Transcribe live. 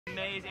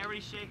amazing.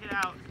 Everybody shake it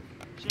out.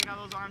 Shake out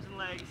those arms and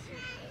legs.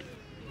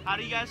 How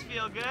do you guys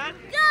feel? Good?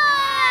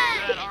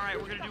 Good! Good. All right,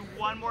 we're going to do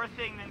one more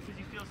thing then because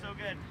you feel so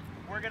good.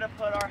 We're going to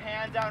put our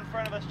hands out in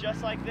front of us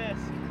just like this.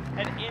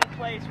 And in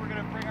place, we're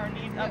going to bring our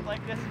knees up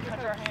like this and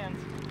touch our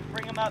hands.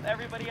 Bring them up.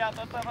 Everybody up,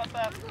 up, up, up,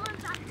 up.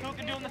 Who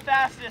can do them the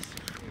fastest?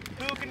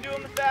 Who can do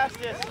them the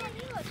fastest? Who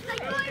can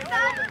do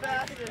them the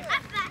fastest?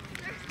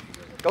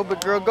 Go,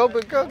 big girl, go,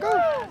 big girl,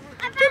 go.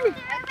 Jimmy.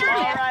 All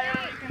right,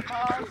 everybody can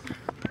pause.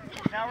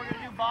 Now we're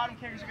going to do bottom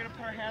kickers. We're going to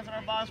put our hands on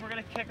our bottoms. We're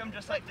going to kick them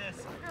just like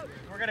this.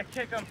 We're going to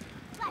kick them.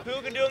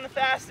 Who can do them the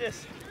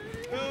fastest?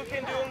 Who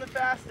can do them the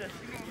fastest?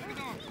 Who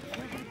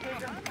can kick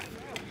them?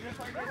 Just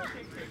like this.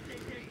 Kick, kick,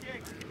 kick,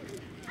 kick, kick.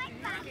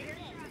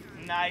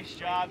 Nice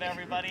job,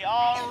 everybody.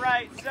 All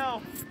right,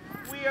 so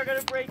we are going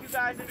to break you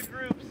guys into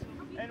groups,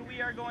 and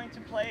we are going to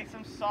play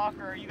some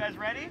soccer. Are you guys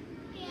ready?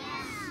 Yeah.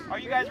 Are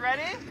you guys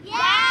ready? Yeah.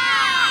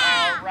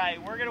 All right,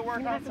 we're going to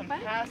work on some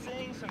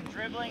passing, some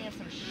dribbling, and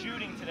some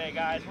shooting today,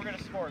 guys. We're going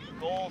to score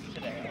goals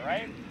today, all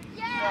right?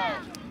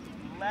 Yeah. So,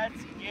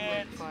 let's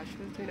get... Oh gosh,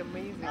 this been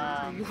amazing.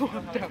 You You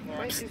walked up.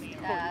 6.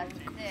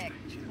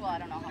 Well, I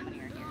don't know how many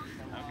are here.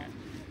 So. Okay.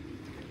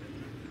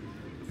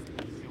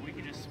 So we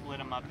can just split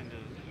them up into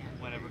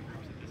whatever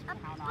groups at this point.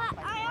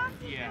 But I have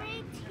Yeah. 3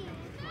 teams.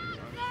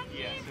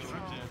 Yeah, so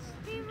we're just,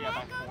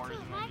 by 4s,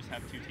 and we'll just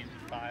have 2 teams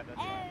of 5. That's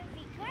all.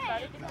 The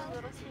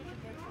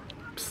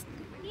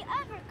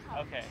other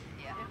color. Okay.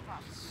 Yeah.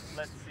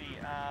 Let's see.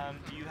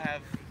 Do you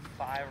have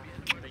 5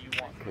 that you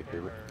want? Okay, baby.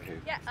 Or- Okay.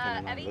 Yeah,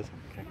 Stand around, Evie? listen,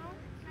 okay.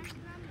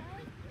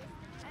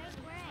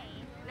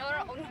 No,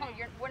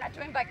 we're not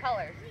doing by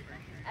colors.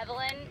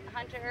 Evelyn,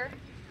 Hunter,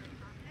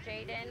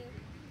 Jaden.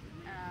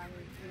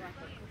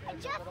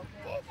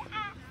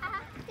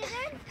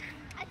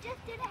 I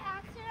just did an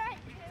accident.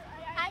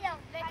 I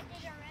don't think I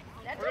did already.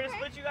 That's We're going to okay.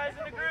 split you guys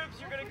into groups.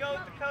 You're going to go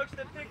with the coach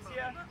that picks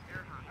you.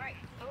 Alright,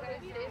 so we're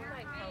gonna stay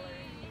my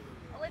colors.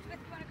 Elizabeth,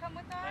 you wanna come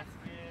with us? Let's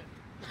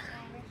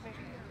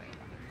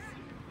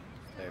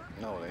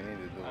get... No, they need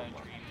to do it.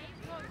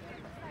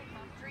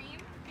 Dream?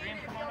 Dream,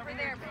 come Go on over over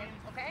there, here, Dream.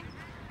 okay?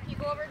 Can you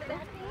go over to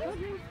that?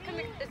 Come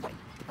here, this way.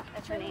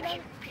 That's her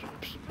name.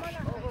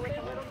 Over with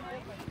the little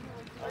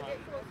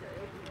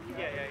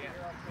Yeah.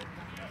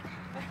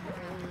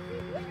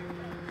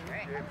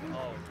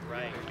 All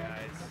right,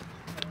 guys.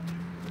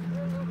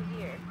 over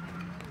here.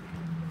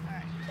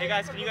 Hey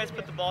guys, can you guys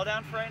put the ball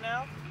down for right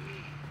now?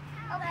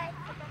 Okay.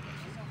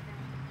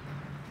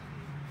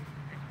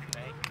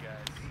 Thank you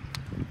guys.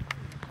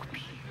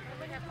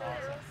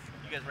 Awesome.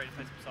 You guys ready to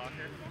play some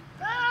soccer?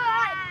 Good.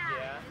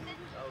 Yeah?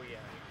 Oh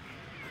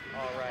yeah.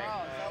 All right.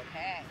 Oh, it's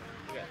okay.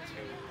 We got 2.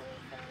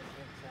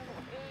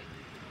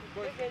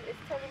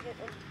 It's 10 over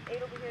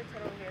 8 over here,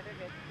 10 over here. They're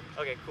good.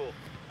 Okay, cool.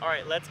 All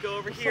right, let's go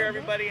over here,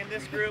 everybody in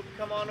this group.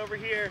 Come on over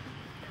here.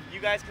 You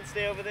guys can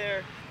stay over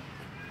there.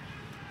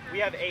 We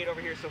have 8 over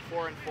here, so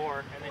 4 and 4.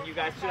 And then you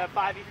guys should have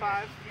 5v5?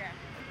 Yeah.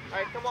 All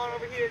right, come on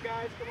over here,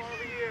 guys. Come on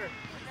over here.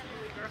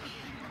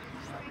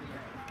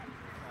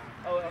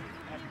 Oh,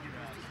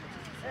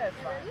 yeah, it's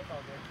fine. It's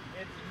all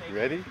good. You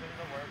ready?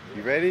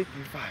 You ready?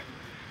 You 5.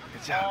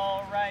 Good job.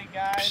 All right,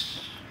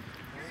 guys.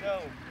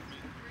 So,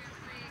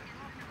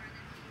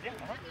 yeah.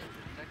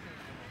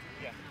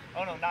 Yeah.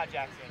 Oh no, not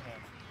Jackson and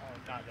him. Oh,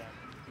 not them.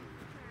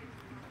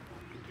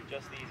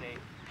 Just these 8.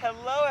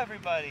 Hello,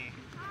 everybody.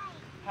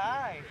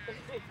 Hi.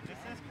 This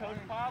is Coach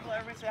Pablo.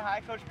 Everybody say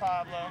hi, Coach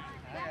Pablo.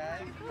 Hi,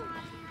 guys.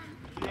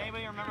 Does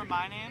anybody remember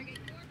my name?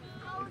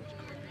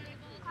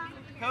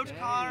 Coach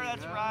Connor,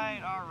 that's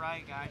right. All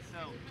right, guys.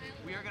 So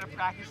we are going to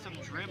practice some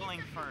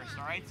dribbling first,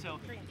 all right? So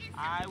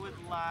I would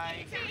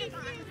like to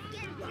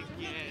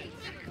get...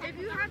 If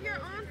you have your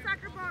own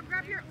soccer ball,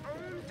 grab your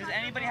own. Does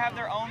anybody have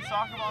their own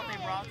soccer ball they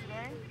brought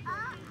today?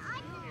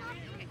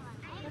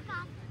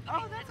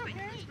 Oh, that's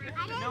okay.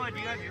 Noah, do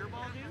you have your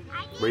ball,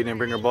 dude? Wait, didn't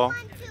bring her ball?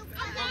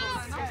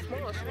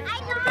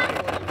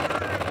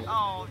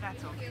 Oh,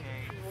 that's okay.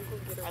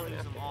 I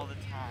lose them all the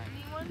time.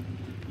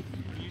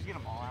 Can you just get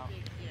them all out?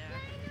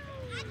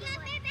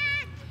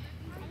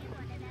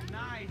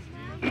 Nice,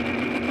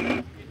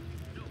 dude.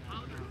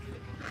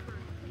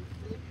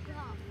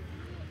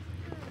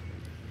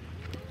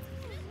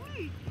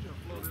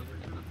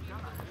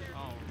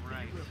 All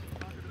right.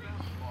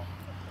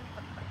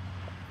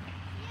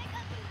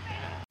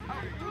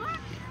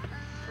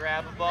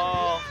 Grab a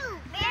ball.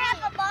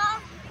 Grab a ball.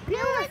 Who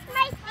was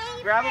my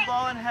favorite? Grab a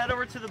ball and head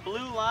over to the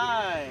blue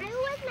line. Who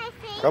was my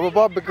favorite? Grab a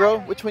ball, big girl.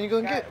 Which one you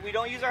gonna get? We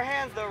don't use our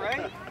hands though,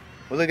 right?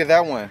 Well, look at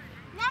that one.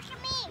 Look at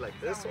me. Like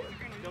this one.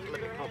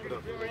 Let me pump it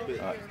up a little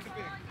bit.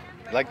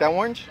 Like that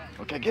orange?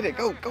 Okay, get it.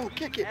 Go, go,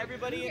 kick it.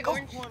 Everybody in Go.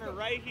 this corner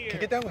right here.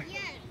 Kick it that way.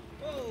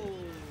 Whoa.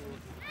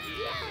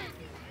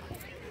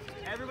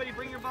 Everybody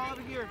bring your ball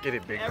over here. Get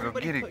it, big girl.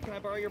 Everybody Get it. can I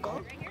borrow your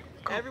ball?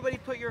 Everybody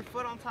put your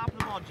foot on top of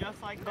the ball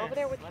just like this. Over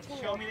there with Let's the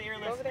team. show me that you're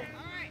Over listening.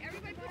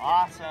 there.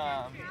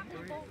 Awesome.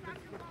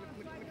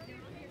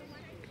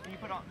 Can you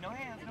put on, no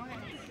hands, no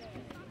hands.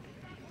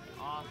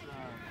 Awesome.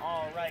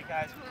 All right,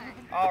 guys.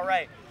 All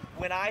right.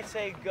 When I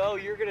say go,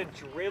 you're going to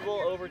dribble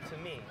over to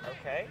me,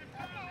 okay?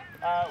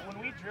 When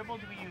we dribble,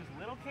 do we use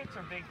little kicks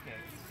or big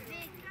kicks?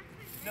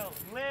 No,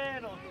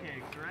 little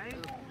kicks, right?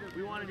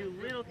 We want to do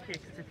little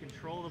kicks to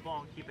control the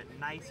ball and keep it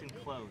nice and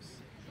close.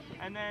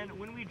 And then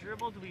when we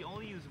dribble, do we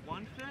only use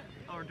one foot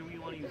or do we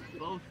want to use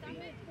both feet?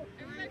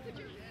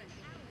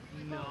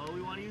 No,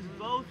 we want to use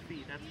both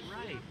feet. That's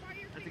right.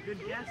 That's a good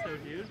guess though,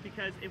 dude,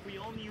 because if we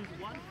only use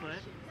one foot,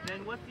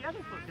 then what's the other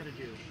foot going to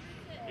do?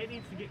 It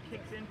needs to get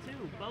kicks in too.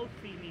 Both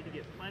feet need to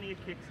get plenty of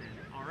kicks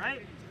in, all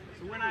right?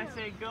 So when I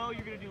say go,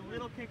 you're going to do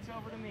little kicks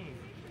over to me.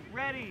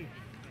 Ready?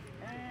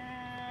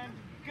 And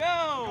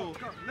go!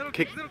 Little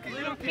kick. Little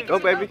kicks. Go,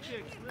 baby. Little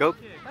kicks, Go. little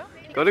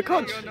kicks. Go to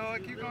coach. Keep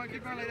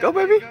going like Go,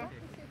 that. baby.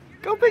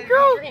 Go, big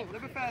girl. A little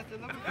bit faster, a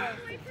little bit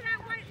faster. Look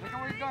at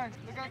where he's going.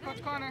 Look at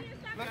Coach Connor.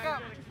 Look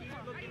up.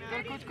 Go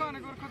to Coach Connor.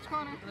 Go to Coach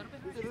Connor.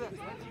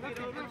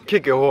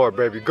 Kick it hard,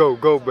 baby. Go,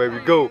 go, baby.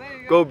 Go.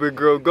 Go, big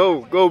girl.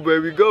 Go. Go,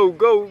 baby. Go,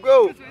 go,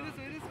 go. This way, this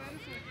way, this way, this way.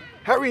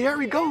 Hurry,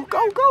 hurry. Go,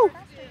 go, go. Come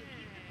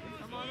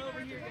on over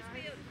here, guys.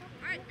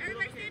 All right,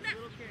 everybody stand up.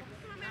 Little kicks.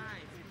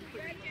 Nice.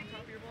 Put your feet on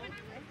top of your ball.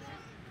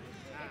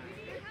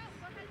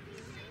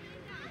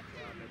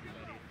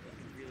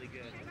 Really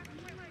good.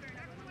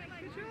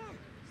 Good job.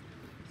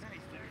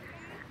 Nice there.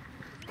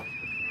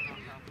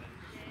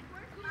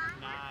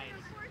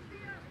 Nice.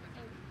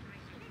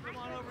 Come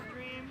on over,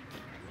 Dream.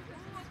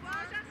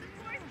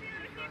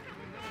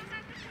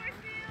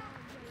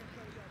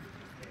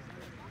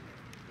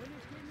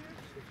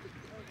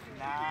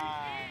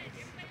 Nice.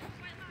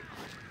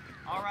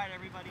 All right,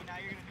 everybody. Now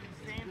you're going to do the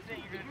same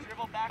thing. You're going to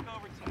dribble back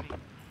over to me.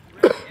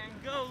 Ready? And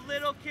go.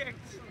 Little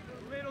kicks.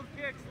 Little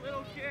kicks.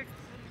 Little kicks.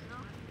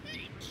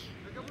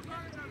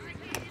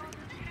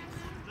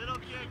 Little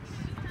kicks.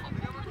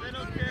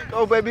 Little kicks.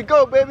 Go, baby.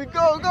 Go, baby.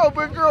 Go, go,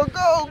 big girl.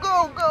 Go,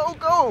 go, go,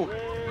 go.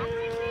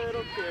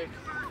 Little kicks.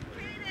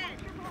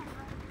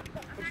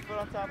 Put your foot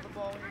on top of the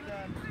ball when you're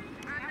done.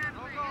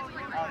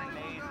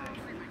 Amazing.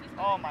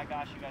 Oh my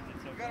gosh, you guys did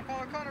so We good. gotta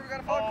follow Connor. We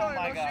gotta follow Oh Connor.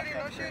 my No gosh, shooting.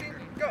 No that's shooting.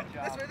 great. Go. Good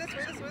job. This way. This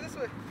way. This way. This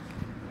way.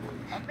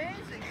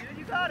 Amazing, dude.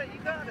 You got it. You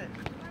got it.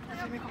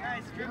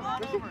 Guys, dribble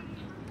on over.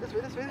 This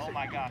way. This way. This Oh way.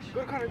 my gosh.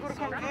 Go to Connor. Go to So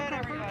Connor. good,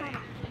 everybody.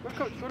 Go to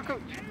Coach. Go to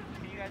Coach. Can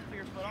you guys put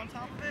your foot on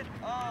top of it?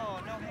 Oh,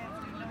 no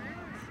hands, dude. No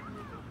hands.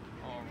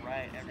 All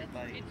right,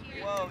 everybody.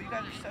 Whoa, you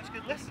guys are such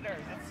good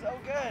listeners. It's so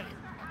good.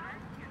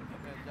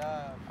 Good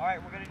job. All right,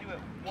 we're going to do it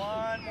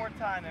one more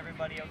time,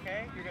 everybody,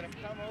 okay? You're going to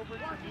come over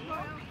to me.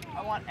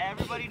 I want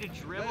everybody to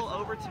dribble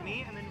over to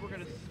me, and then we're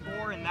going to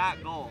score in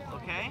that goal,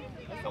 okay?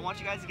 I want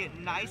you guys to get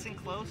nice and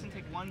close and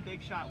take one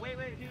big shot. Wait,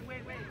 dude,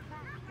 wait.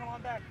 Come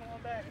on back, come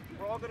on back.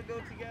 We're all going to go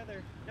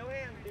together. No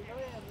hands, dude, no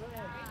hands, no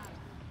hands.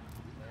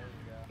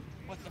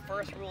 What's the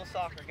first rule of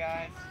soccer,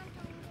 guys?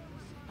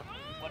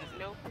 What is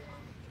it?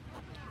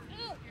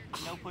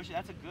 No pushing.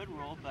 That's a good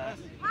rule, but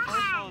the first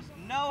rule is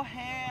no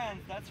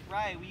hands. That's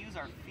right. We use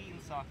our feet in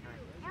soccer.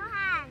 No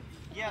hands.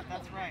 Yeah,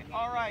 that's right.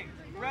 All right,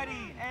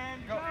 ready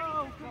and go.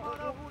 Come on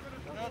over.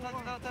 No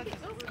touch.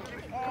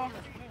 Oh.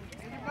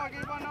 Get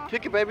your ball now.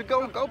 Kick it, baby.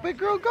 Go, go, big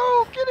girl.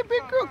 Go. Get it,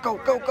 big girl. Go,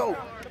 go, go.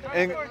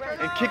 And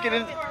kick it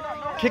in.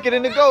 Kick it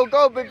in the goal.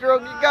 Go, big girl.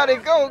 You got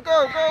it. Go,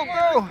 go, go,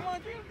 go.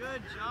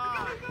 Good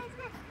job.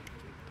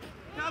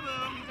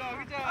 Kaboom.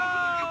 Good job.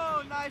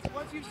 Oh, nice.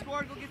 Once you've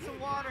scored, go get some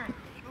water.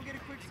 Go get a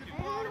quick sip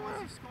of water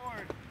once you've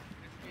scored.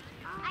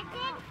 I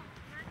did.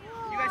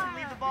 You guys can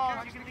leave the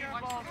balls. You can leave the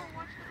balls.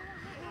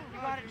 You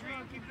got it,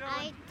 Dream. Keep I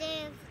going.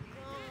 did.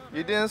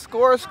 You didn't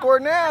score. Score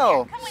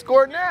now.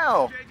 Score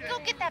now. Go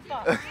get that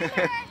ball. Go get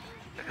that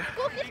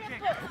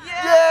ball.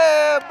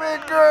 Yeah,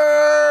 big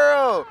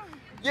girl.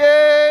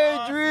 Yay,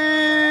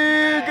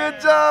 Dream.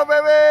 Good job,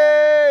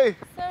 baby.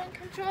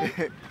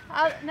 Control.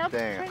 No,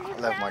 Dang, I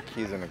left my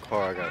keys in the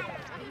car.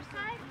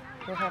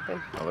 What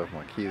happened? I left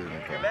my keys in the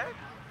car. Back?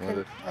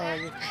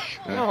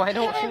 No, I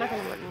don't. She's not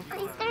gonna let me.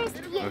 I'm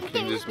thirsty. Look,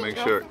 you just make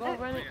sure. Go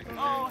run it.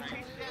 Oh,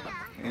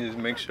 You just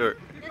make sure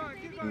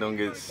you don't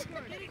get. nice.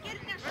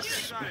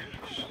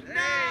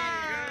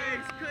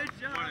 Good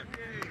job,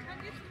 dude.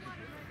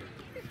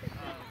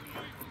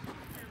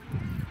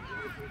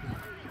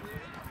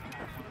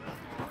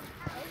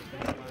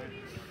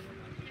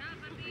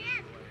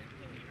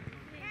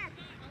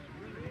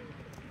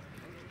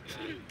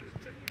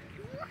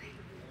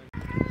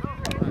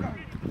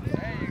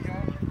 There you go.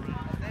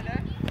 Stay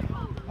there.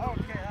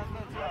 Okay, that's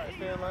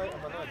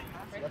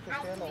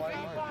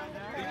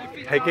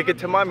good. Hey, kick it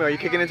to mommy. Are you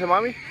kicking it to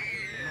mommy?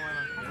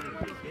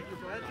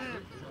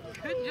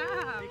 Good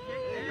job.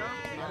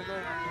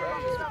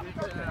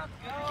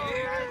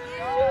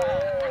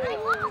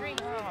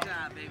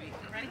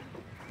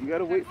 You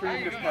gotta wait for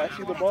him to pass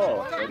you the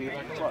ball. Ready?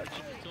 Watch.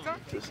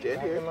 Just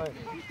stand here.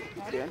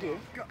 Stand here.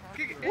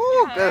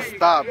 Woo! Good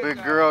stop,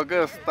 big girl.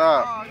 Good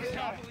stop.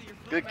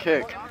 Good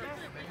kick.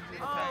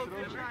 Oh,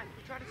 good try.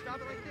 Try to stop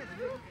it like this.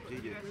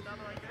 You gotta stop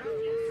it like that.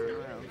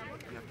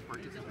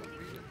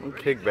 Good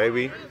kick,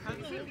 baby.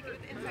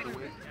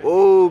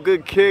 Oh,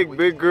 good kick,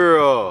 big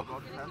girl.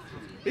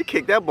 He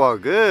kicked that ball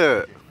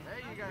good.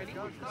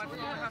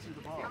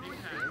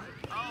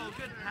 Oh,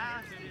 good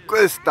pass, dude.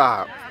 Good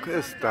stop.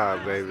 Good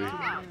stop, baby.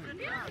 Now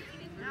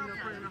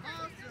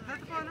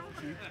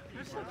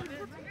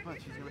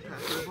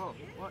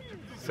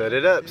Set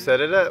it up,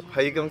 set it up.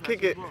 How you gonna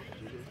kick it?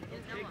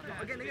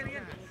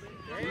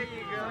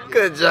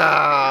 Good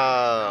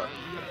job.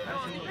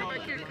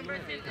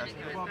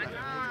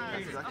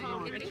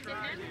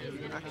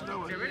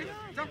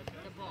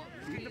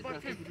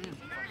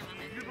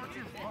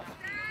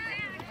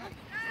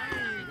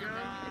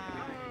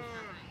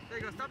 There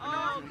you go. Stop it.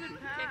 Oh, good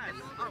pass.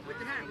 Oh, with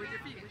your hand, with your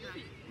feet, with your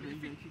feet. With your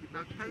feet.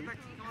 Now pass it back.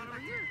 Come on,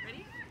 back here.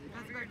 Ready?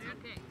 Pass it back, dude.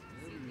 Okay.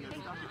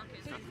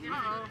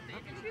 Uh-oh.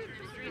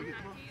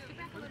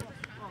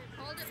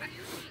 Hold it with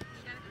your feet.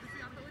 You gotta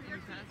stop it with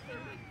your feet.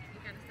 You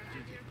gotta stop it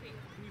with your feet.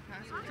 Can you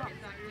pass it?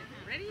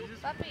 Ready?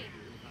 Puppy.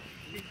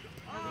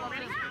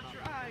 Ready?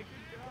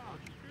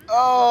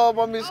 Oh,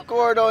 mommy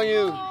scored on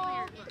you. Look,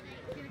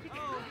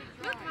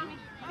 mommy.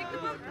 Pick the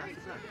ball.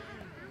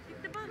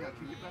 Pick the ball.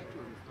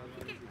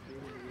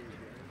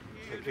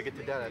 Kick it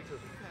to dad too.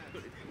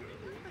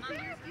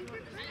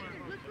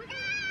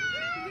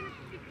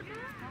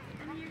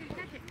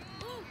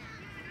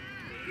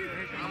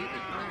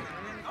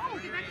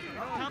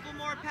 Couple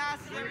more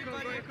passes,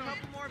 everybody. A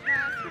couple more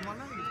passes.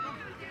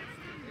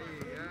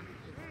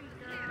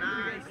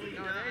 Nice. There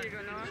you go,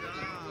 Noah.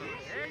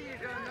 There you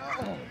go,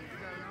 Noah.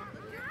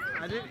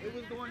 I didn't. It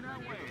was going that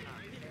way.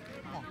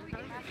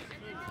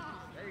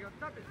 There you go.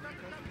 Stop it. Stop it.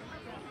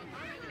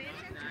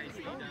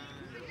 Nicely done.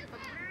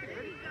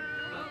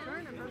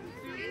 Turn it.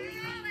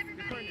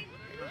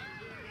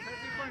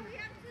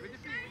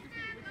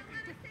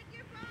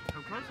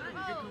 Come closer. You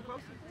get too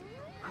closer.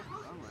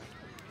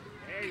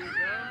 There you go. You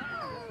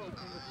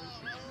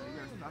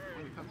gotta stop it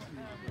when it comes to you.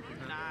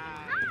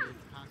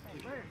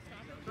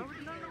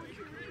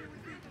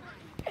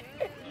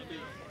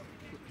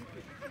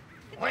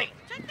 Wait.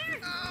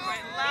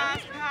 Alright,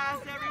 last pass,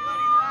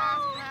 everybody.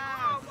 Last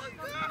pass.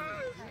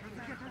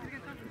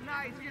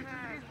 Nice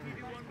pass. Can you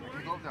do one more?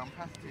 Go down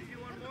past it. Do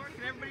one more?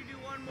 Can everybody do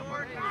one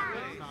more?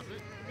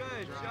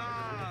 Good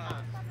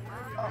job.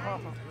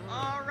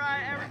 All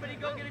right, everybody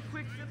go get a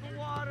quick sip of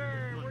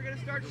water. We're going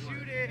to start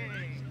shooting.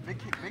 Big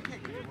kick, big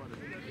kick.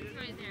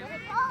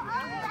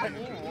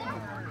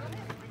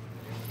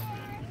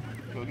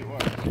 Go get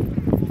water.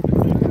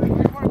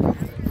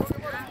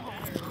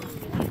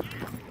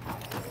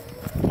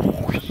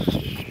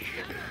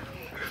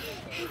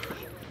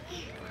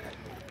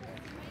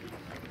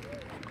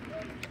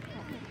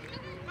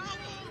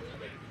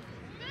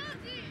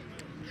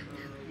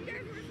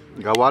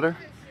 You got water?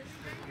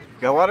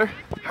 You got water?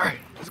 All right,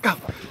 let's go.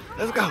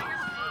 Let's go.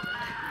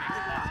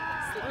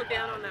 Slow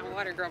down on that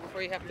water, girl,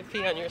 before you have to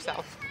pee on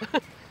yourself.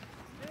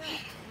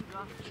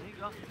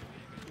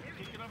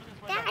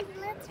 Dad,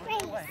 let's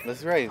race.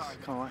 Let's race.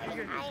 Come on.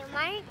 I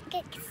might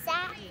get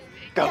sad.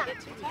 Go.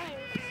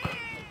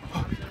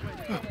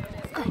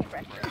 Go.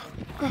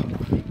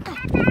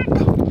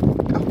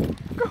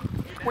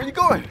 Where you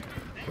going?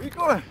 Where you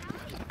going?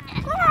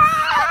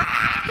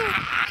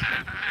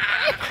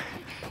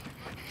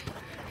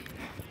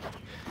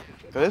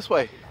 Go this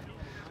way.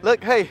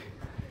 Look, hey,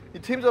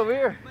 your team's over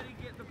here.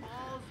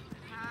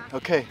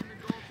 Okay.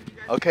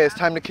 Okay, it's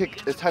time to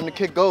kick. It's time to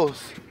kick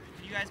goals.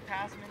 Can you guys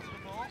pass them into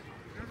the goal?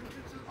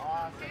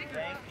 Awesome,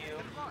 thank you.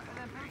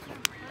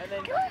 And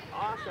then,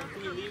 awesome,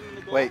 can you leave them in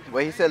the goal?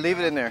 Wait, he said leave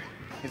it in there.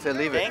 He said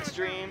leave it. Thanks,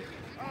 Dream.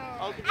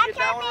 Oh, can you get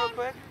that one real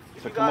quick?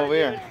 So You come got over it,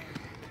 here.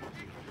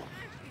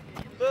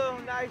 dude.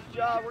 Boom, nice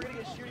job. We're gonna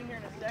get shooting here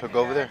in a second. So go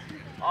over there.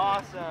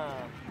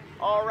 Awesome.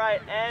 All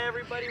right,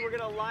 everybody, we're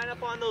gonna line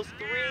up on those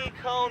 3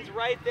 cones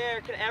right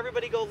there. Can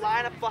everybody go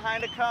line up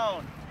behind a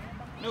cone?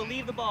 No,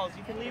 leave the balls.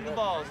 You can leave the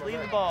balls. Leave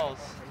the balls.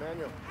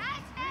 Emmanuel.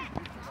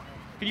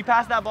 Can you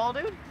pass that ball,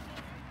 dude?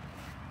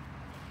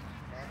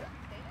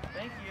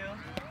 Thank you.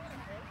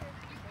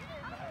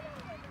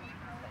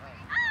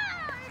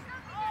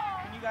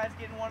 Can you guys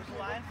get in one of the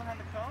lines behind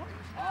the cone?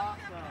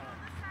 Awesome. All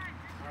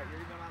right, you're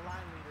gonna be my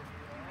line leader.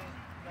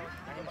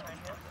 All right.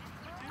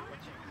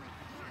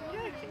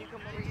 Yeah, can you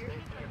come over here?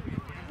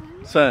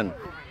 Son.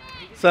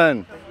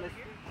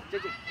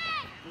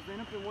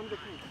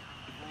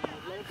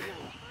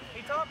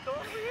 Hey, Tom, go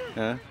over here.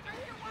 Huh?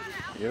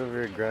 You're over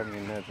here grabbing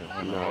your nuts.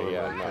 No,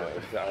 yeah,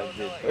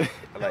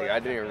 no. I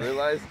didn't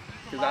realize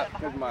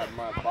because my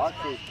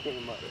boxers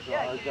came up, so I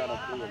was trying to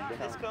pull them This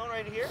down. cone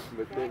right here.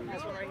 But then,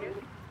 This one right here.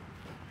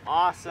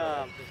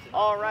 Awesome.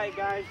 All right,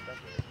 guys.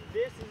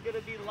 This is going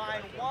to be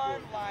line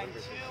 1, line 2,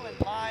 and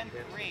line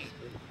 3.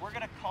 We're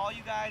going to call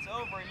you guys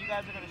over, and you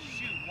guys are going to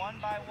shoot one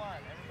by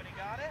one. Everybody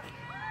got it?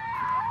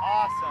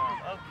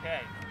 Awesome.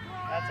 Okay.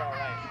 That's all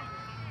right.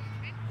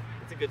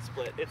 It's a good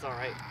split. It's all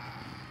right.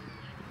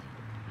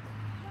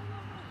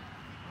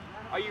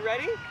 Are you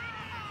ready?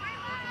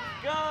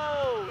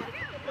 Go!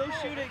 Go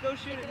shoot it. Go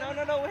shoot it. No,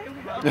 wait.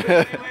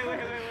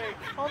 Wait.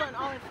 Hold on,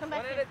 Ollie, come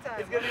back. One at a time.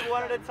 It's going to be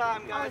one at a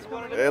time, guys.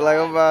 One at a Hey, time. like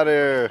I'm out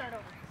here.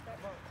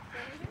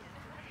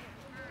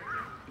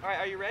 All right,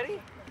 are you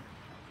ready?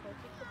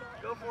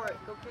 Go for it.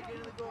 Go kick it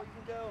into the goal. You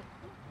can go.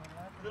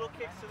 Little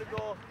kicks to the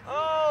goal.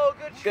 Oh,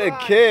 good shot. Good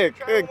kick.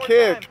 Try Good one more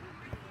kick. time.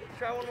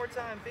 Try one more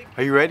time. Big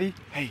Are you ready?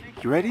 Hey,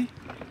 you ready?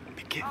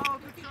 Big kick. Oh,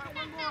 good shot.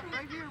 One more.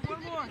 Right here.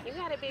 One more. You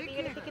got it, baby.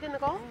 You gonna kick it in the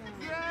goal?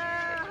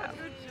 Yeah,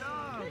 good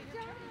job.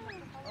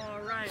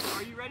 All right,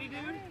 are you ready,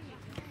 dude?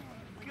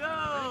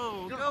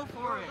 Go! Go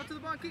for it! Go to the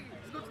ball, kick it.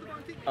 Let's go to the ball,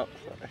 kick it. Oh,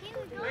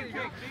 There you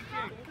go, big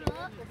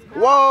kick.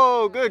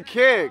 whoa, good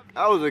kick.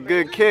 That was a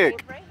good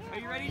kick. Are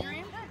you ready,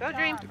 Dream? Go,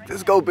 Dream.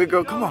 Let's go, big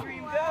girl. Come Go, on.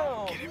 Dream,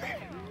 go!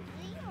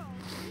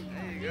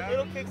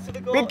 Little kicks to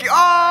the goal. Big,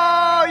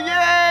 oh,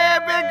 yeah,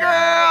 big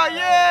girl.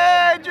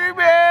 Yeah,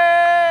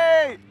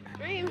 Dreamy.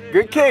 Dream.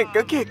 Good kick.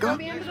 Good kick. Go.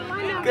 Be under the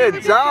line now.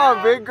 Good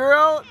job, big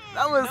girl.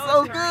 That was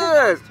so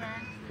good.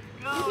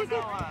 Go,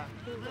 Noah.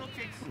 Little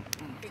kicks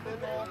to the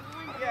goal.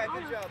 Yeah,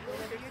 good job.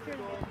 Little kicks to the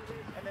goal.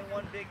 And then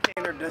one big kick.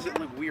 Taylor doesn't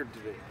look weird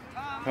today.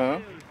 Huh?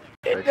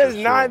 It does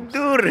not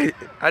do it.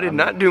 I did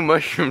not do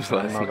mushrooms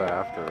last night.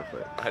 after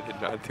effect. I did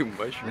not do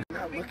mushrooms.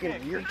 Not looking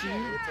weird to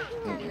you?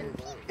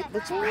 It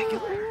looks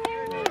regular.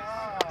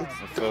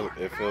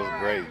 It feels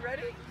great.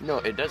 No,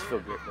 it does feel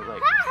good. But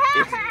like,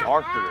 it's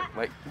darker.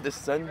 Like the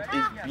sun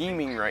is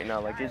beaming right now.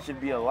 Like it should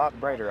be a lot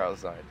brighter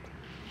outside.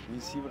 You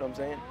see what I'm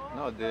saying?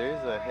 No, there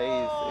is a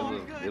haze.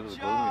 It was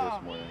gloomy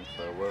this morning,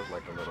 so it was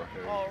like a little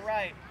haze. All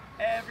right,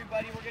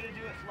 everybody, we're gonna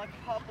do it like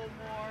a couple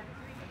more,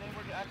 and then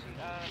we're gonna actually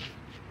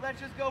let's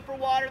just go for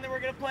water, and then we're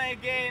gonna play a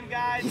game,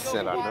 guys. He Go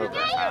said for I water, know we're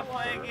that. gonna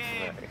play a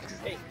game.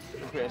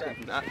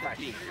 Hey, not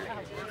happy.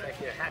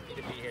 Happy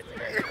to be here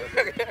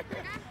today.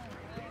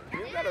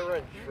 You gotta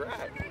run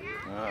track. You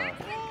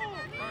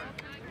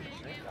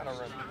gotta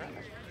run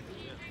track.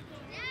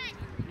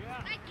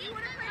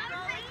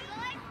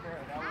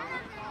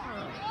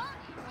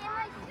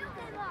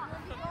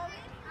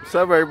 What's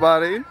up,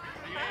 everybody?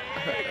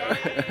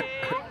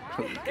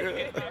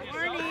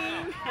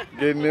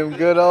 Getting them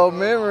good old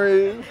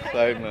memories.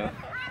 Like, man.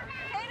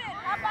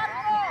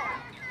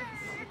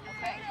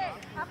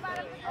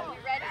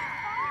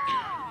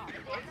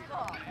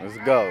 Let's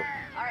go.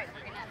 All right,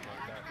 we're gonna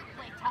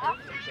play tough.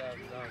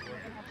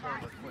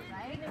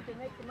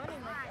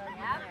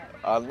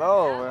 I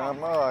know, man. I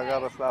know. I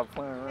gotta stop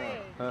playing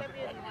around. Huh?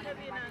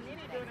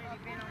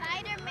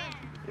 Spider-Man.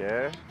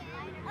 Yeah?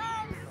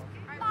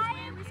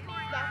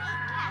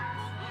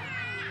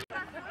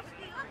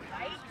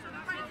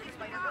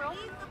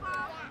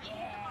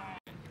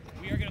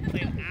 We are gonna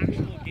play an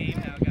actual game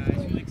now, guys.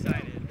 Who's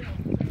excited?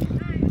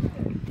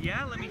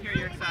 Yeah, let me hear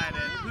you're excited.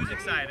 Who's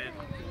excited?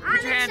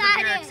 Put your hands up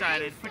if you're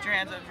excited. Put your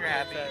hands up if you're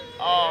happy.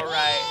 All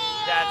right,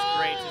 that's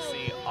great to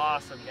see.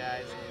 Awesome,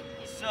 guys.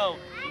 So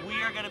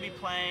we are gonna be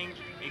playing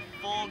a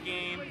full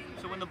game.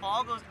 So when the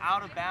ball goes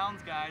out of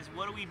bounds, guys,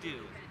 what do we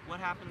do? What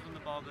happens when the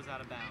ball goes out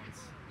of bounds?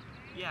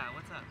 Yeah,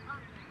 what's up?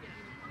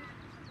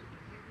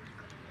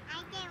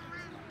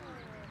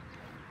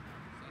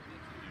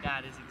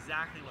 That is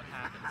exactly what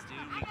happens,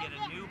 dude. We get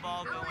a new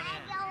ball going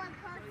in.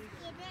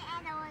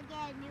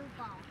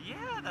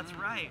 Yeah, that's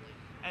right.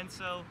 And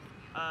so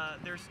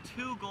there's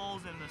 2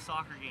 goals in the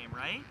soccer game,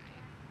 right?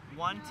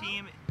 One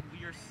team,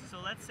 so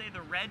let's say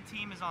the red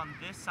team is on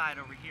this side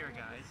over here,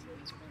 guys.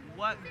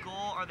 What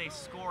goal are they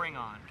scoring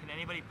on? Can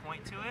anybody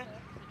point to it?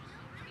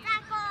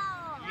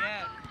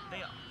 Yeah,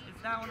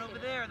 it's that one over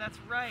there, that's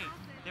right.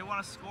 They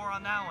want to score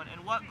on that one.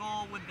 And what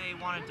goal would they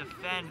want to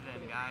defend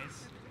then,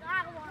 guys?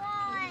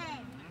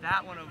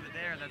 That one over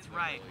there, that's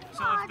right.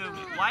 So if the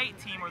white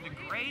team or the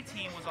gray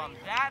team was on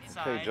that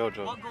side, Hey,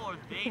 Jojo. what goal are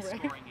they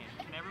scoring in?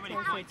 Can everybody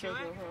point to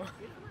it?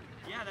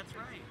 Yeah, that's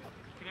right.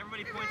 Can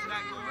everybody point to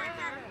that goal right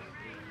there?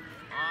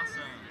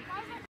 Awesome.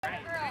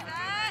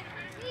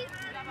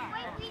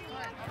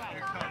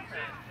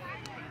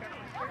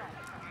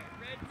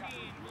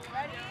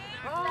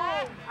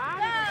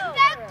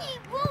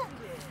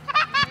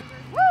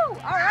 Woo!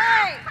 All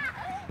right.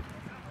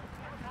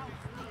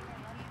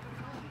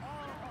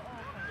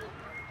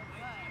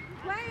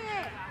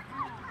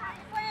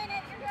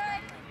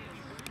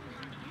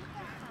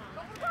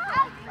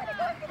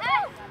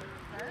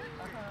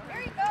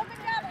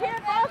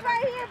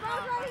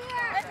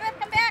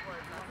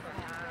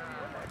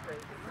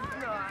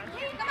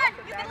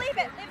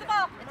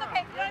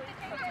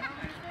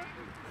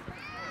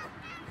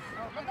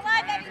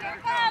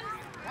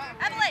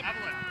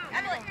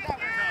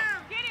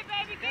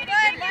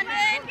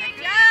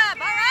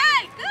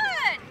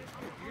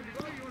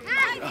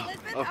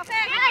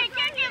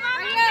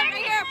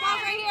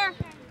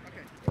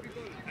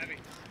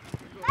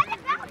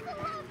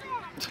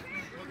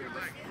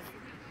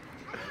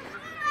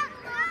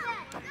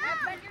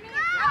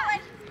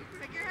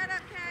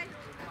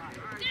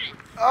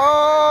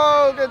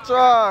 Oh, good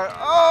try.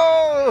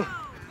 Oh,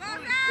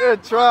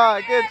 good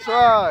try. Good try.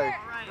 All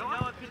right,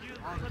 Noah, could you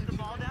put the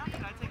ball down?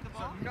 Can I take the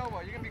ball?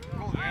 Noah, you're gonna be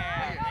goal.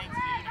 Yeah, thanks,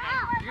 dude.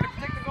 You're gonna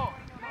protect the goal.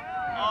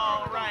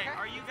 All right,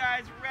 are you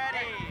guys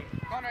ready?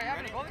 Connor, you have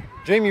any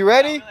goalie? Dream, you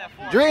ready?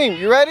 Dream,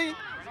 you ready?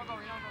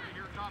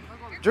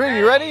 Dream,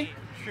 you ready?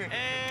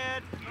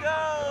 And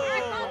go!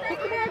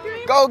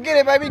 Go get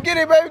it, baby. Get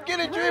it, baby. Get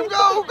it, Dream.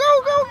 Go,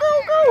 go, go,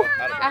 go, go.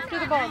 After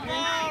the ball, Dream.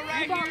 All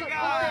right, here,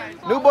 guys.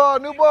 New ball,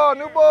 new ball,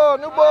 new ball,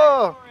 new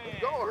ball.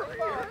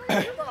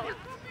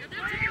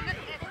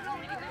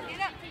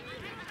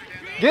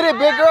 Get it,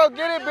 big girl.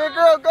 Get it, big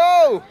girl.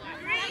 Go.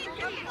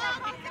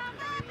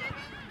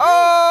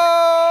 Almost.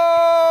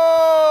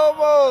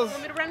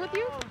 Want me to run with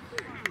you? All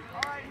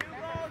right,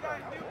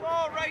 new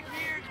ball right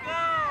here. Go.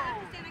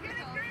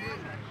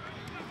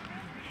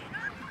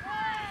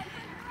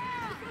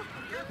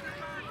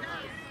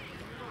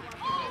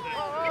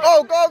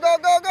 Oh, go, go,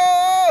 go,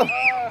 go.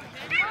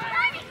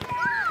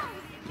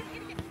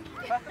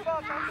 Pass the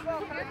ball, pass the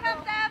ball.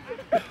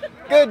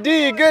 Good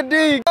D, good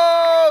D.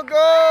 Go,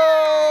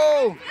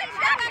 go. Good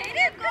shot, Jaden.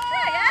 Good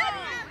try, yeah?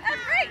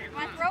 That's great.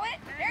 Want to throw it?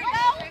 There you go.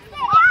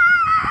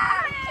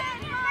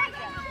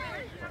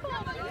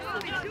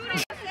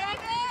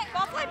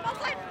 Ball play, ball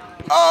play.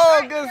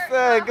 Oh, good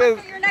save, good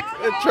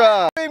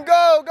try. Dream,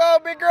 go, go,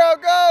 big girl,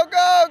 go,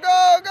 go,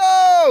 go,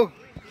 go.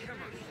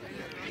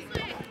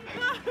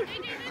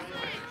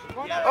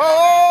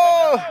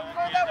 Oh,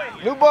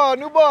 new ball,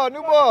 new ball,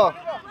 new ball.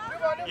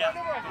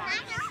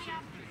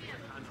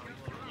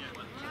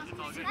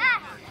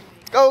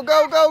 Go,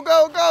 go, go,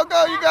 go, go,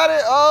 go. You got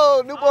it.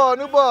 Oh, new ball,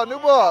 new ball, new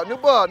ball, new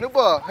ball, new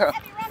ball.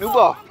 New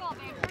ball.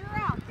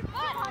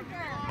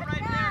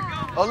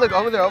 Oh, look,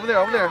 over there, over there,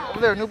 over there, over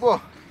there, new ball.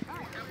 All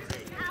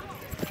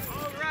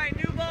right,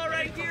 new ball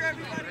right here,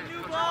 everybody.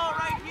 New ball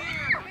right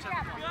here.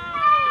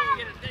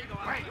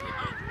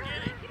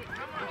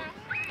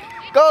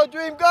 Go,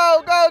 Dream,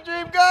 go, go,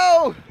 Dream,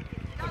 go.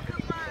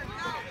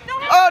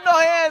 Oh, no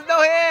hands,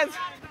 no hands.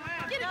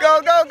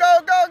 Go, go,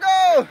 go, go,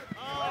 go.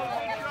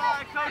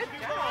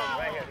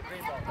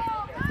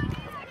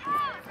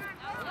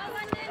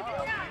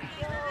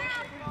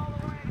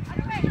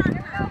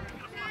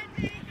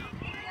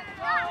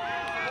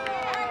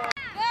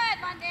 Good,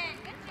 London.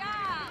 Good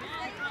job.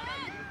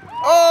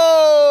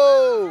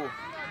 Oh!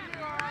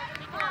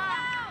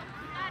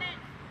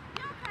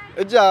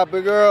 Good job,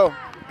 big girl.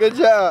 Good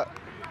job.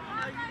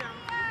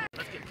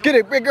 Get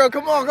it, big girl.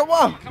 Come on, come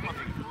on.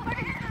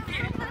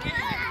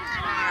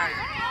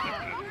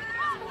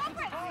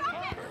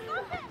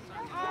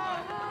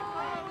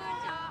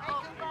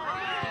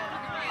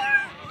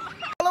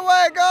 All the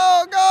way,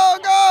 go, go,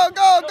 go,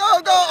 go,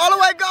 go, go. All the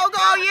way, go,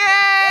 go.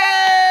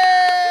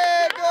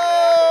 Yeah!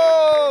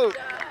 Go!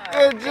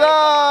 Good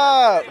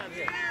job.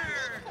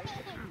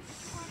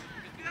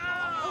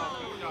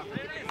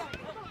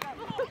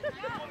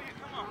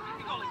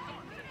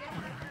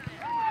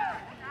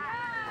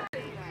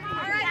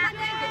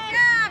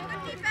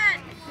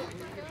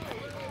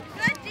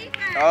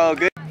 Oh,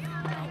 good.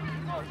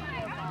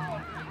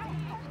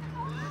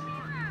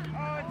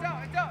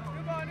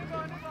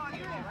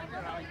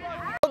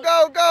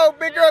 Go, go,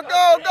 big girl,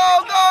 go,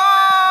 go, go!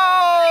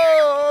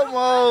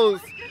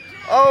 Almost.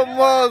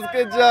 Almost.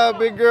 Good job,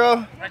 big girl.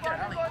 Right there,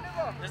 Allie.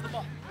 There's the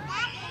ball.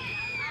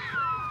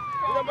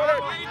 Do the ball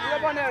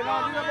there. No,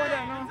 do the ball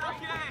there. No.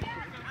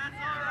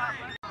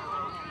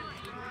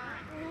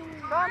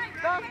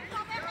 Come.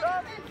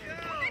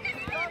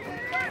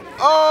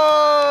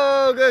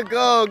 Oh, good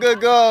go, good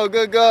go,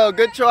 good go.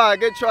 Good try,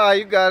 good try.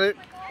 You got it.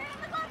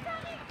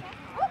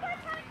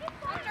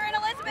 Hunter and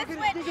Elizabeth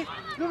switch.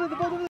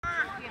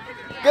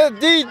 Good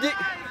D.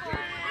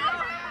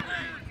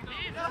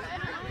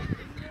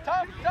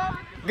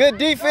 Good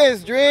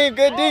defense, Dream.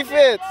 Good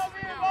defense.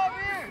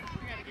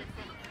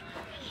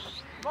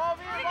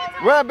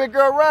 Run, big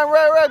girl. Run,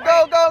 run, run.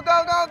 Go, go,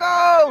 go, go,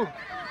 go.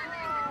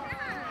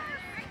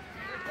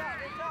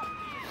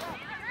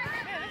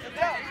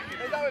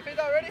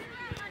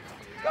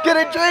 Get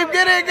it, Dream.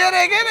 Get it, get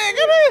it, get it,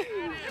 get it.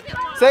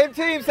 Same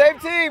team, same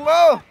team.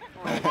 Oh.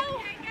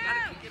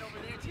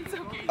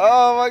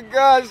 Oh my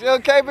gosh. You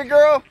okay, big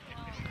girl?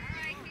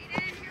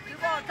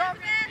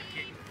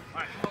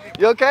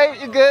 You okay?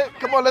 You good?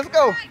 Come on, let's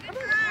go.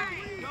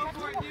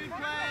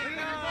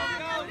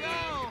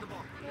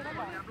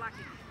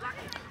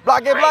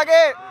 Block it, block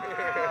it.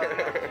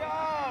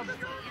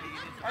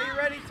 Are you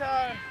ready,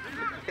 Todd?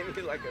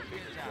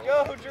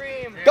 Go,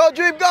 Dream. Go,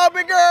 Dream, go,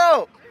 big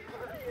girl.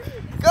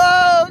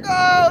 Go,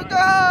 go,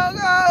 go,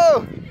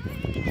 go.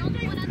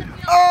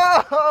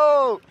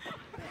 Oh,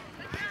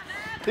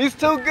 he's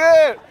too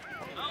good.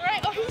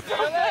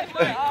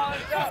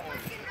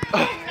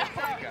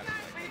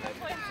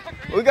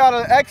 We got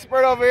an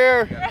expert over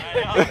here.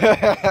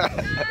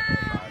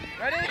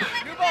 Ready?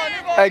 New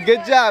ball. Hey,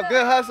 good job.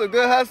 Good hustle.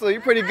 Good hustle.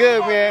 You're pretty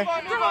good, man.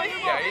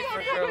 Yeah, he's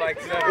for sure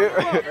like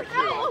 7.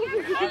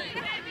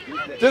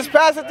 Just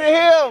pass it to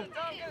him.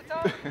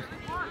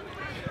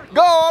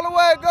 Go all the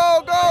way.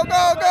 Go, go,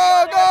 go,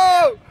 go,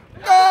 go.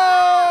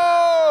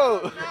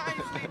 Go.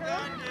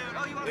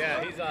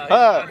 Yeah, he's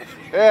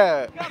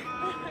Yeah.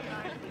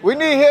 We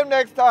need him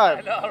next time.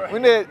 I know, right? We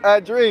need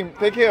Dream.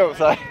 Pick him.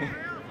 Sorry.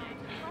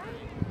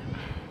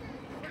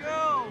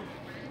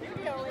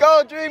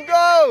 Go, Dream,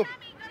 go.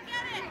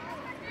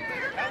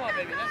 Come on,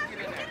 baby, let's get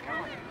in there.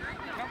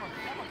 Come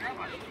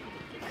on.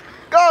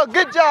 Go.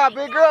 Good job,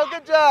 big girl.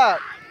 Good job.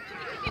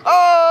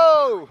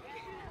 Oh.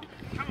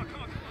 Stop him,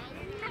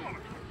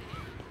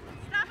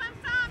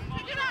 stop.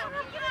 Pick it up,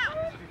 pick it up.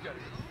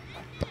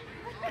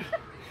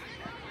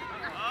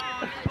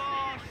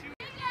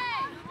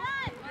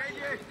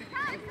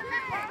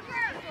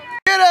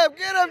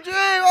 Get him,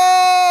 Dream.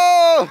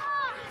 Oh.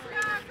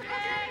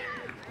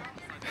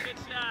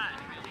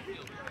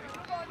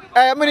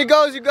 Hey, how many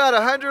goals you got?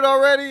 100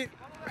 already?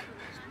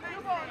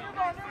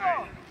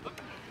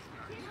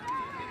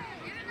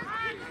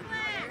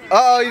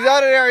 Uh-oh, he's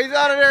out of there. He's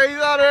out of there. He's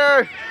out of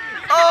there.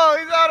 Oh,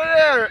 he's out of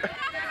there.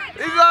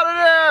 He's out of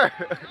there.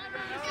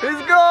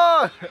 He's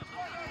gone.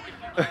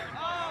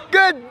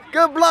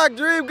 Good block,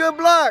 Dream. Good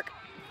block.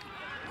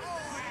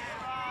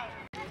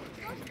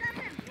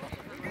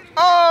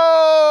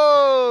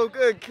 Oh,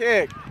 good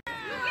kick.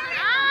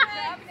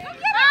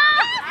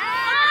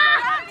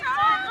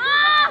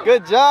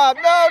 Good job.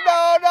 No,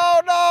 no,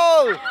 no,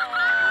 no.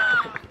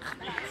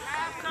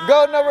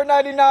 Go number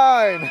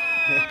 99.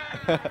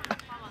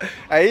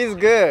 Hey, he's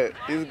good.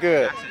 He's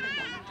good.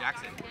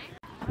 Jackson.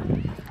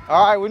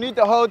 All right, we need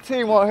the whole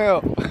team on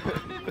him.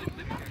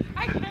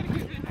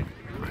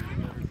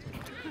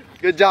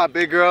 Good job,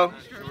 big girl.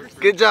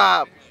 Good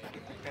job.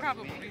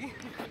 Probably.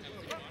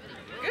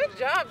 Good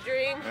job,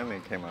 Dream. That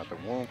man came out the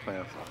womb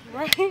playing soccer.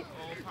 Right?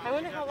 I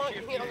wonder how long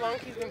he's been playing.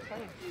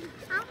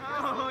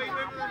 Oh, he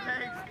went for the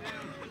legs.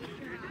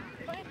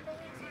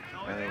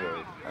 I think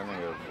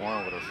it was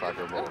born with a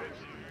soccer ball.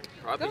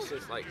 Probably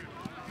since like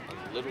a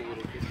little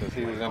kid. Because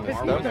he was in the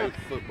stomach.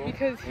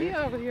 Because he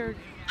over here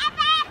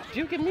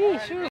juking me,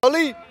 shoot.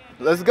 Oli,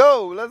 let's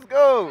go, let's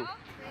go.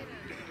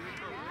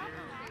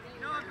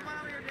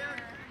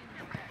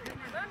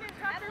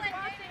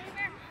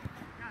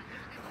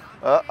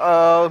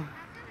 Uh-oh.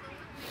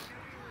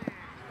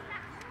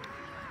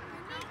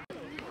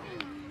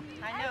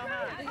 I know,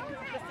 huh?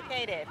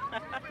 Sophisticated.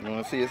 You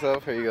want to see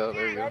yourself? Here you go,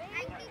 there you go.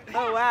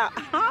 Oh, wow.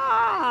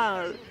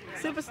 Oh,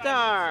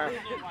 superstar.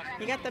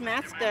 You got the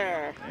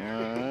master.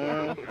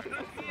 Yeah.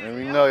 And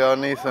we know y'all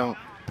need some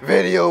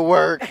video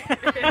work.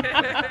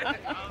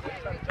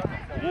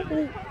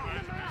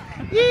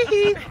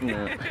 Yee-hee.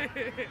 Yeah.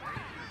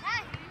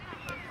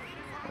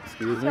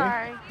 Excuse me.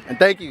 Sorry. And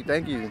thank you,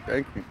 thank you,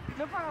 thank you.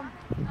 No problem.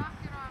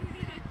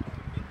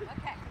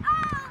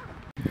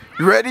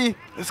 You ready?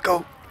 Let's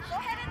go.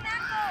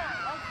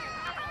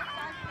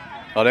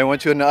 Oh, they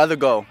want you in the other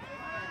goal.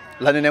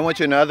 Lennon, they want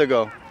you in the other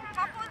goal.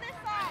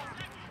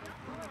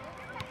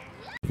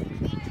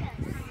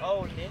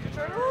 Oh, Ninja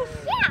Turtles?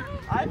 Yeah.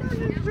 I know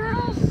Ninja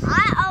Turtles.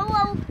 I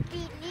will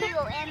be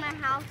Neo in my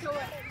house.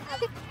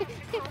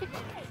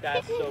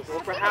 That's so cool.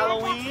 For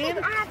Halloween?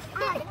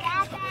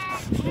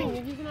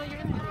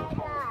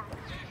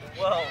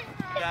 Whoa,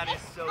 that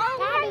is so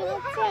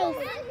cool.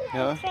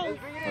 Yeah?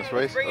 Let's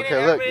race. Bring it Okay,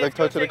 in, look, everybody. look,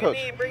 talk to the Take a coach.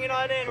 knee. Bring it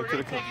on in. Talk We're to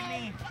gonna the take coach. a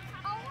knee.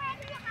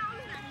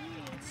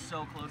 It's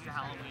so close to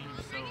Halloween.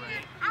 You're so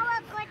right. I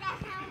will go to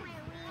Halloween.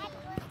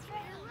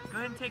 Go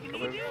ahead and take a knee,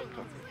 dude.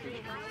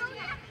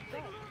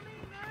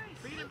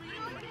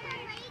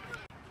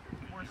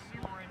 We're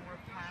scoring, we're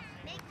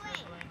passing, we're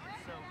dribbling.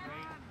 It's so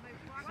great.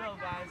 So,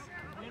 guys,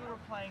 when we're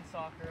playing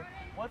soccer,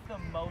 what's the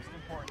most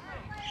important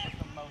thing? What's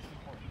the most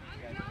important thing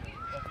you guys do?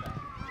 What's that?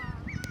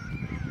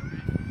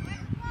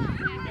 No,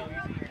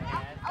 using your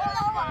hands. That's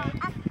good.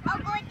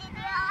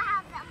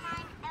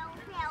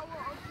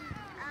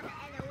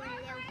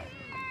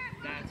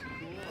 That's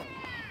cool.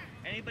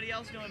 Anybody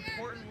else know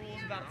important rules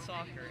about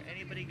soccer?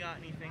 Anybody got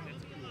anything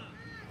that's cool?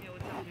 Yeah,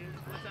 what's up, dude?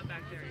 What's up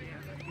back there?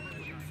 Yeah.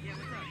 Yeah,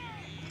 what's up?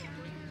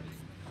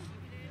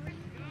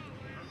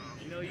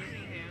 No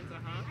using hands,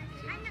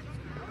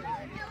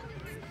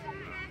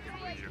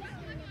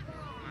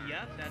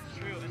 Yep, that's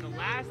true. And the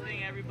last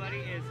thing, everybody,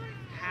 is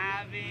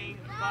having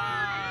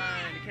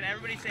fun. Can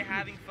everybody say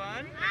having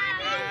fun?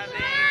 Having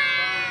fun.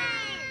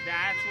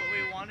 That's what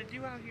we want to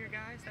do out here,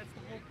 guys. That's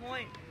the whole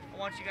point. I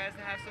want you guys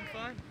to have some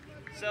fun.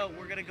 So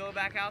we're going to go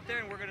back out there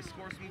and we're going to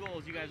score some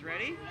goals. You guys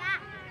ready?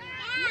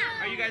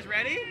 Are you guys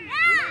ready?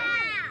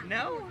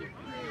 No?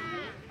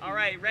 All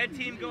right, red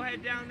team, go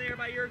ahead down there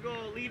by your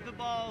goal. Leave the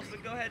balls,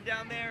 but go ahead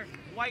down there.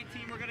 White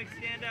team, we're going to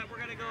stand up. We're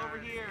going to go over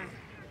here.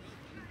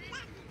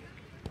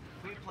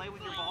 Can we play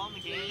with your ball in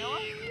the game,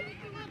 Noah?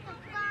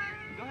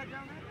 Go ahead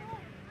down there.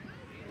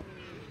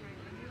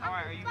 All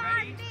right, are you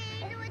ready?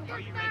 Are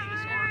you ready to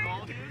score a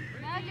goal, dude?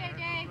 No,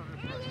 JJ.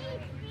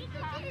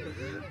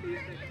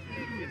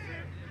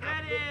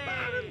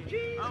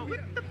 Ready! Oh,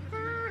 with the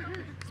fur.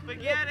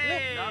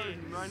 Spaghetti! Go,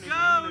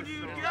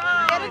 dude, go!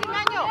 Get it,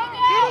 Emmanuel.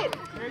 Get it.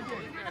 Get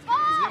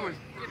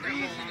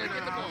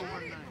the ball.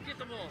 Get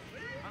the ball.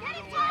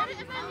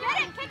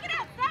 Get it, kick it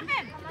up, stop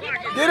him.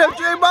 Get him,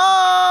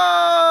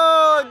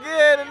 J-Ball!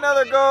 Get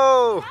another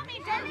goal!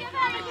 Tommy, don't give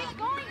up, keep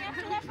going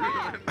after that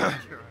ball.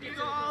 You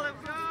go, Olive,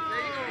 go!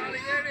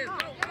 There it is. Go,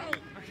 go.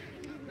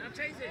 Now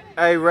chase it.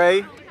 Hey,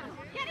 Ray, Get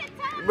it,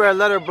 Tommy. you better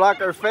let her block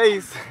her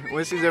face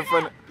when she's in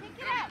front of... Pick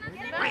it up,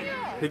 get it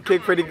up. He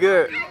kicked pretty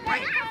good. Nice.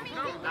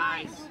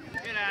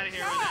 Get out of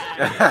here with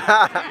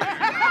that.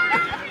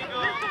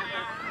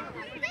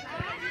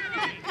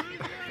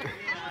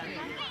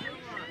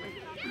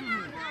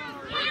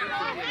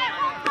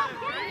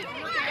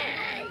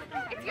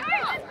 It's yours.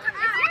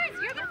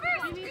 You're the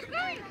first. Keep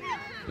going.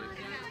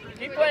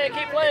 Keep playing,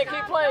 keep playing,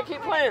 keep playing,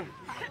 keep playing.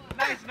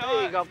 Nice, Noah.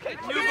 There you go.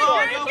 New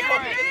ball, go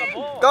for it.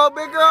 Go,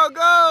 big girl,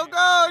 go,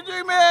 go,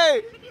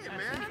 Jimmy!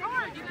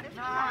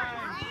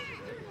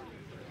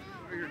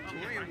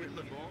 toying with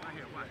the ball. I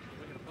hear what?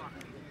 Look at the block.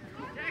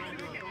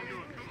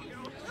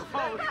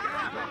 Oh,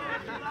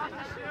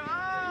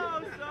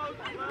 so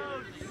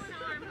close.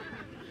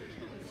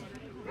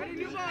 Ready,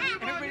 new ball, new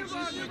ball, new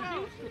ball, new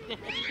ball.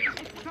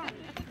 Come on.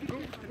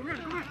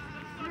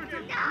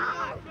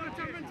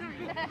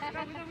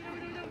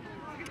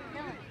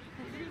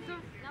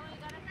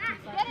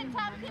 Get it,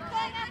 Tom. Keep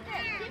going after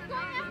it. Keep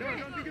going after it.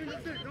 Don't be doing this.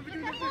 Don't be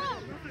doing this.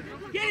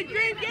 Get it,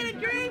 Dream. Get it,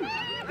 Dream.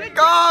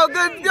 Go,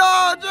 good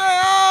go,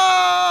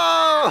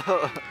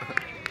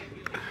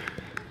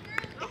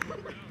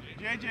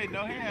 JJ,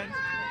 no hands.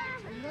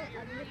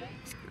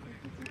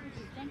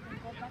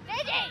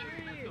 JJ!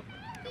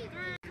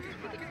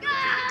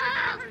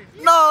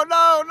 No,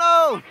 no,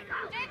 no.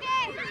 JJ!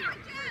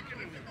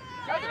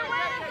 Other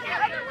way,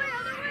 other way,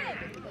 other way.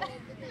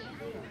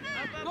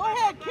 Go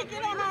ahead, kick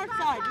it on our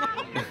side.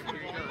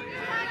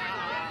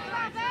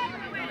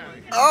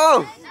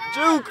 Oh,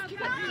 juke.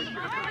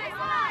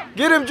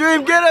 Get him,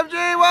 Dream. Get him,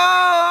 Dream.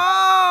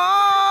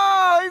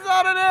 Whoa, he's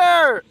out of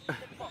there.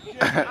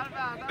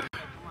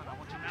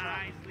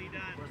 Nicely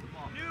done.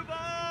 New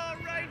ball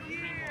right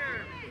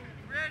here.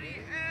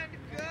 Ready and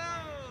go.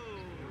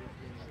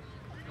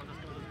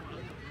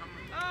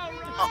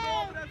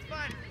 Oh, that's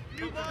fine.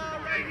 New ball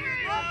right here.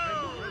 Go.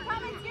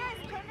 Tom, it's yours.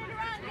 Turn it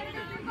around. Get it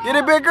on your Get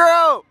it, big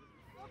girl.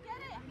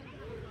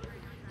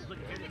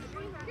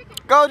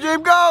 Go,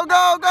 Dream. Go,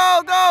 go,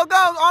 go, go, go.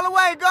 On the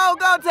way. Go,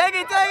 go. Take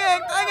it, take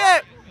it, take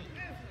it.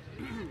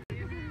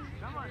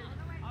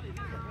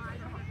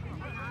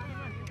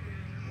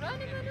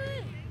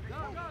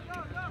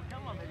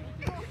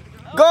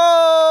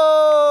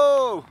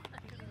 Go!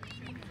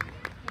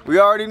 We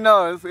already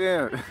know it's in. All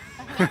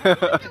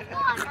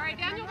right,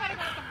 Daniel gotta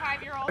go with the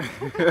 5-year-old. Ready?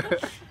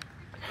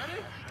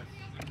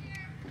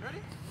 Ready?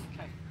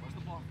 Okay, where's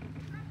the ball?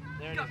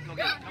 There it is. Go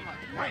get it. Come on.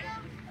 Right.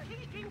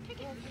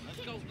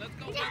 Let's go. Let's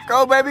go.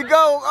 Go, baby,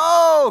 go.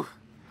 Oh!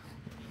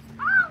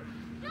 Tom,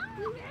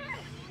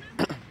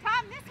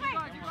 this way.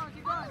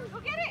 Go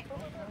get it.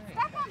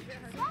 Stop him.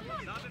 Stop him.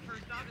 Stop it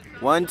first. Stop it. Stop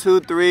it. 1, 2,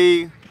 3. Oh,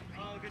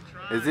 good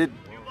try. Is it?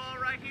 New ball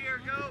right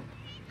here. Go.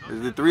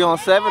 Is it 3 on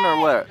 7 or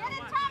what? Get it, Tom.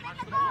 In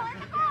the goal. In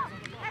the goal.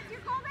 That's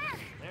your goal there.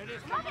 There it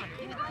is.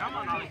 Come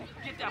on, Ollie.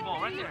 Get that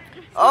ball right there.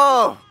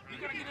 Oh! You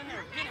gotta get in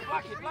there. Get it.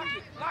 Block it. Block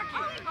it. Block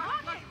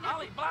it.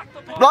 Ollie, block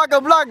the ball. Block a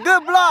block.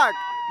 Good block.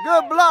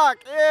 Good block.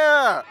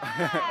 Yeah.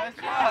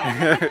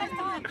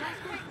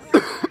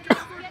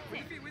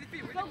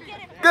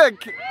 Good.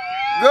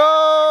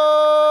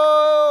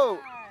 Go!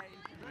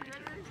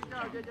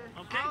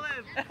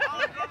 Olive, go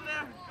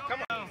there.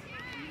 Come on.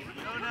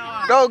 Go,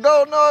 Noah. Go,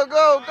 go, no,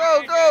 go,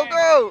 go, go,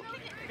 go.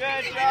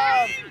 Good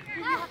job.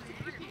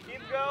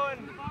 Keep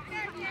going. Number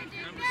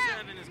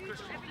 7 is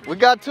Christian. We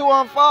got 2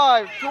 on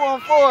 5, 2 on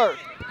 4.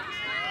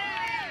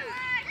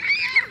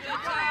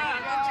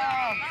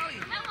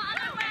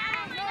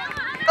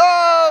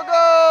 Go,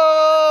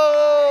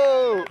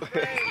 go!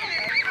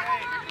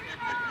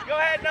 Go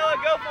ahead, Noah.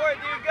 Go for it,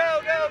 dude.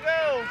 Go, go,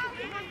 go.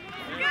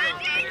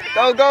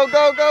 Go, go,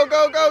 go, go,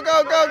 go, go,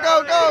 go, go,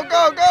 go, go,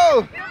 go,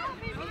 go!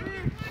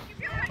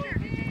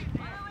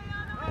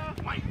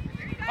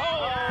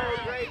 Oh,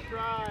 great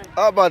try.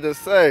 I'm about to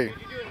say. You're doing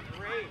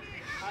great.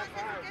 High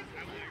five.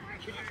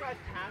 Could you try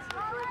passing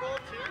for a goal,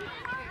 too?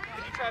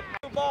 Could you try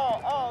passing?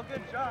 Ball. Oh,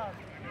 good job.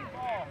 Good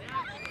ball.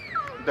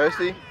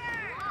 Darcy?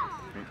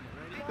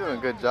 You're doing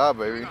a good job,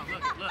 baby. Look,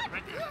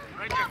 right there.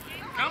 Right there.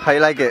 Come How you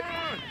like it?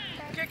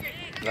 Kick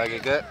it. Like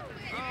it good?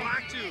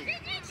 Block 2.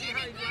 See how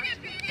he blocks?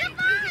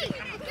 Goodbye.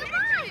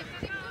 Goodbye.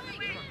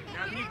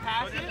 Now, can you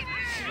pass it? Can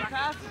you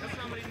pass it to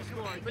somebody who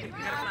scores? But you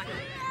gotta block it.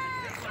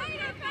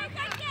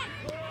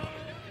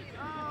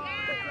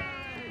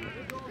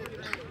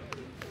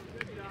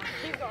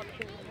 He's all,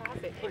 can you pass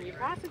it? Can you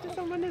pass it to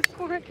someone to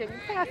score? Can you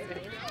pass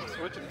it?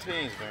 Switching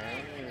teams,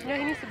 man. No,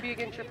 he needs to be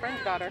against your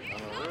friend's daughter.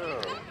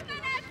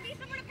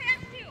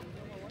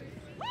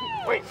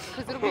 Wait.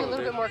 Because it'll be a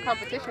little bit more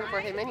competition for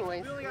him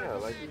anyways. Yeah,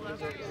 like you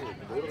just like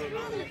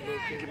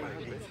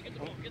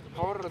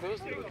how old are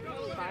those little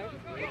kids? 5.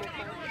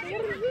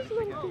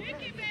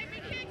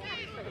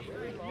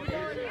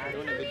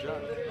 Doing a good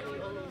job.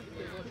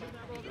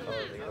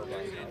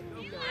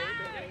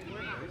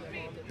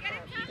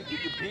 You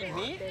could beat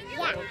me?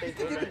 Yeah. You think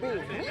you could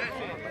beat me?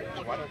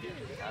 Why don't you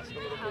ask a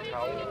little bit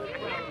how old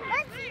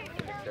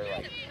they're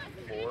like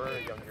 4 or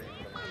younger?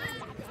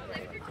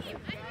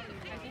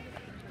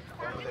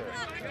 Over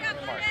there.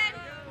 Mark.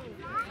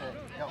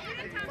 No.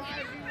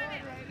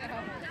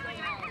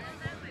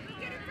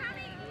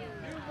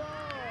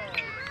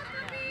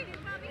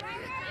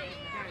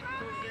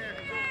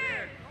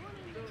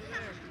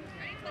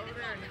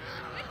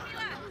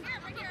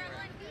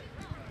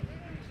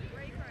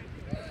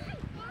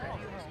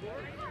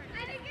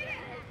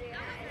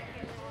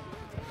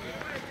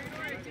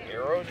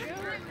 Arrows?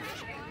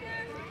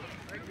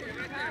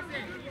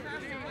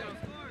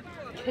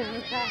 Can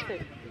you pass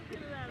it?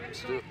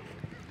 Still.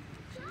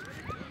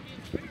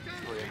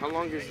 Okay, how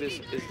long is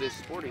this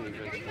sporting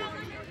event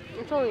for?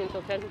 It's only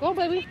until 10. Go,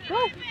 baby.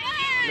 Go.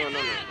 No.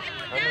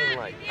 I mean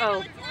like.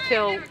 Oh.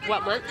 Until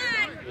what month?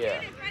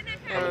 Yeah.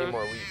 How many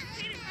more weeks?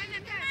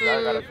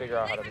 I gotta figure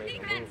out how to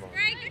make a move on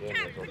it.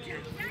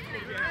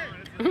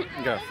 You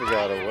gotta figure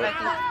out a what?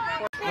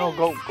 No,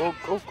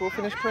 go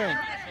finish praying.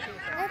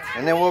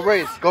 And then we'll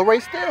race. Go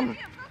race them.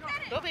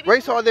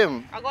 Race all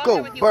them.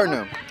 Go, burn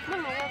them.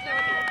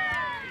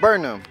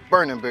 Burn them.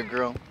 Burn them, big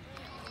girl.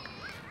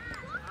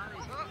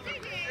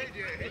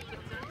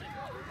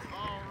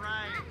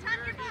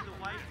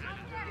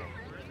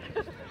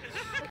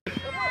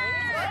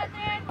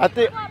 I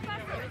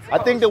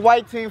think the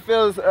white team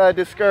feels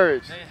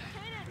discouraged.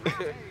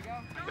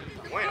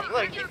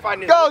 Look, keep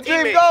finding Go,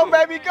 Dream, go,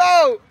 baby,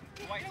 go!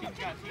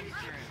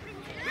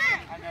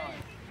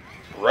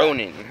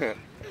 Ronin.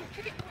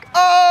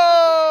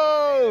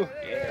 Oh!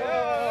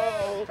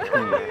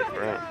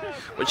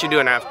 What you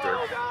doing after?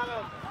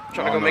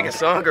 Trying to go make a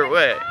song or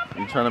what?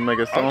 You trying to make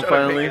a song I'm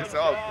trying finally? to make a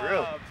song, for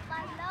real.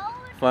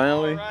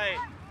 Finally? Right.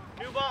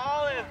 New ball,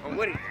 Olive. I'm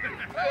with it.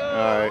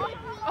 Alright.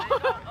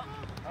 Oh,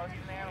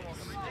 he's an animal.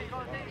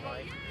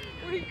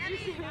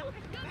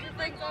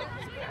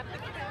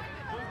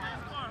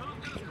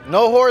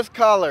 No horse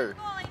collar.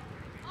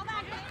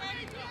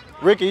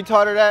 Ricky, you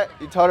taught her that?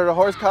 You taught her the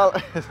horse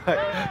collar?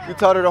 You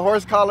taught her the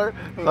horse collar?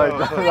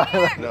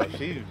 No,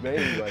 she's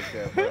made like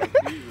that, bro.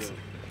 She's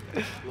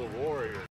a little warrior.